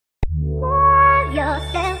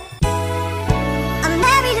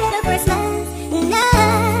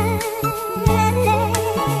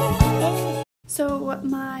So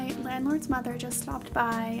my landlord's mother just stopped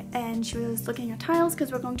by and she was looking at tiles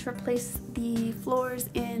because we're going to replace the floors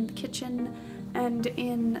in the kitchen and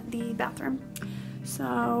in the bathroom.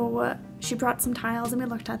 So she brought some tiles and we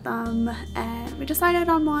looked at them and we decided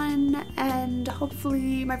on one, and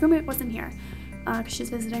hopefully my roommate wasn't here because she's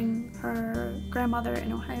visiting her grandmother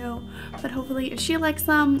in Ohio, but hopefully if she likes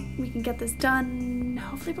them we can get this done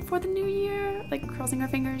hopefully before the new year, like crossing our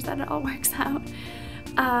fingers that it all works out.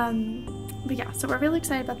 But yeah, so we're really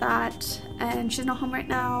excited about that, and she's not home right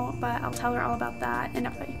now, but I'll tell her all about that, and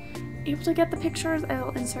if I'm able to get the pictures I'll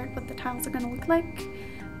insert what the tiles are gonna look like.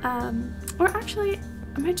 Or actually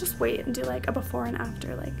I might just wait and do like a before and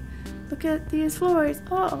after, like look at these floors,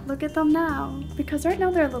 oh look at them now, because right now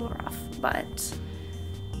they're a little rough, but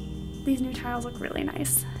these new tiles look really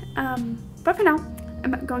nice. But for now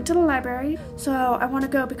I'm going to the library, so I want to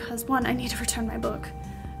go because one, I need to return my book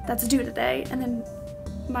that's due today, and then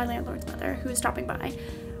my landlord's mother, who is stopping by,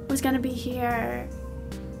 was gonna be here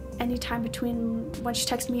anytime between when she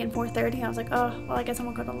texted me and 4:30. I was like, oh well, I guess I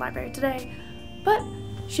won't go to the library today, but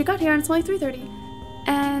she got here and it's only 3:30,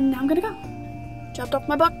 and now I'm gonna go. Dropped off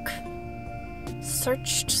my book,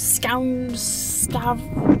 searched, scoured,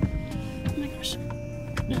 oh my gosh,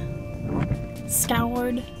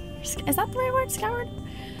 scoured, is that the right word, scoured?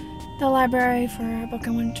 The library for a book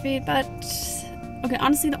I wanted to read, but okay,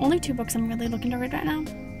 honestly the only two books I'm really looking to read right now,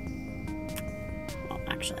 well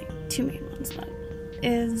actually two main ones, but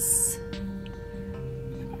is, oh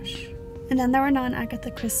my gosh, and then there were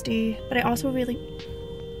non-Agatha Christie, but I also really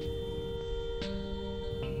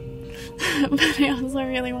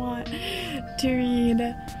want to read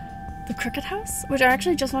The Crooked House, which I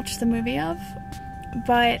actually just watched the movie of,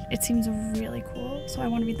 but it seems really cool, so I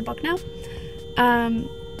want to read the book now.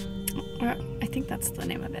 Or I think that's the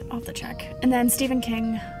name of it, I'll have to check. And then Stephen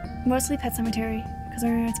King, mostly Pet Sematary, because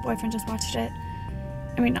my roommate's boyfriend just watched it.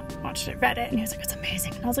 I mean, not watched it, read it, and he was like, it's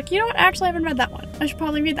amazing. And I was like, you know what, actually I haven't read that one. I should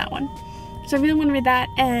probably read that one. So I really want to read that,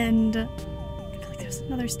 and I feel like there's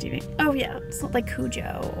another Stephen, oh yeah, it's like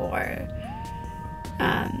Cujo, or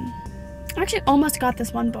I actually almost got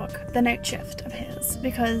this one book, The Night Shift of his,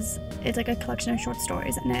 because it's like a collection of short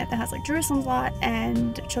stories in it that has like Jerusalem's Lot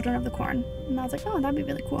and Children of the Corn, and I was like, oh, that'd be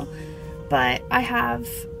really cool. But I have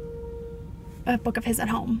a book of his at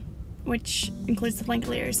home, which includes The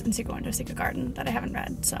Langoliers and Secret Window, Secret Garden, that I haven't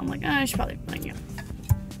read, so I'm like, oh, I should probably be reading it.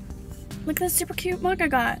 Look at this super cute mug I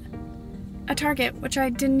got at Target, which I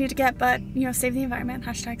didn't need to get, but you know, save the environment,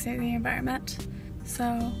 hashtag save the environment.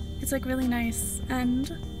 So it's like really nice, and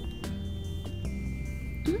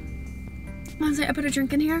honestly, I put a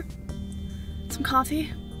drink in here, some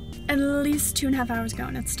coffee, at least 2.5 hours ago,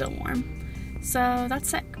 and it's still warm. So that's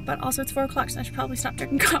sick, but also it's 4 o'clock, so I should probably stop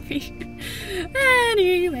drinking coffee.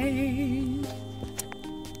 Anyway.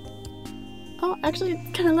 Oh, actually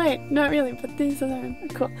it's kind of late. Not really, but these are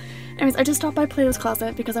cool. Anyways, I just stopped by Plato's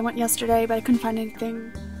Closet because I went yesterday, but I couldn't find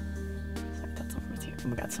anything. Sorry, that's someone was here. Oh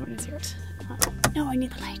my god, someone is here. No, I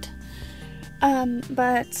need the light.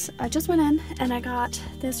 But I just went in and I got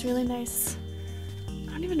this really nice,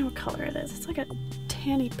 I don't even know what color it is. It's like a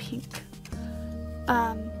tanny pink,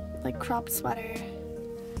 like cropped sweater,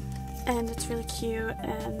 and it's really cute,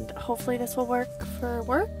 and hopefully this will work for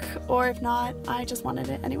work, or if not, I just wanted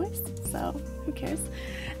it anyways, so who cares.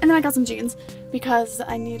 And then I got some jeans because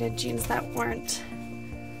I needed jeans that weren't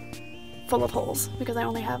full of holes because I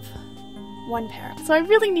only have one pair, so I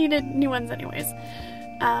really needed new ones anyways.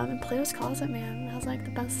 And Plato's Closet, man, has like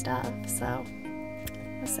the best stuff, so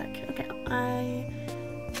that's sick. Okay, I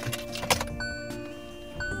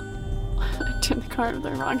turned the card with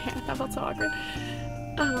the wrong hand. That felt so awkward.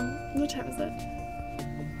 What time is it?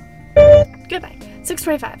 Goodbye.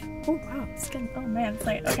 6:25. Oh wow, it's getting, oh man, it's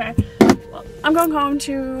late. Okay. Well, I'm going home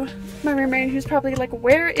to my roommate, who's probably like,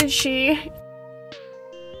 where is she?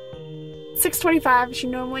 6:25. She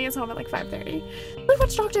normally is home at like 5:30. I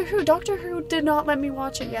watched Doctor Who. Doctor Who did not let me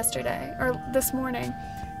watch it yesterday, or this morning,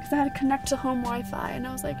 because I had to connect to home Wi-Fi, and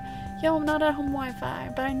I was like, yo, I'm not at home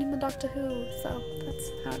Wi-Fi, but I need the Doctor Who, so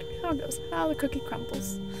that's how it goes, how the cookie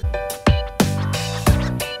crumbles.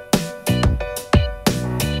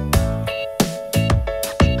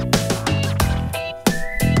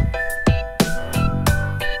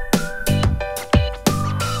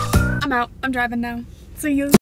 I'm out. I'm driving now. See you.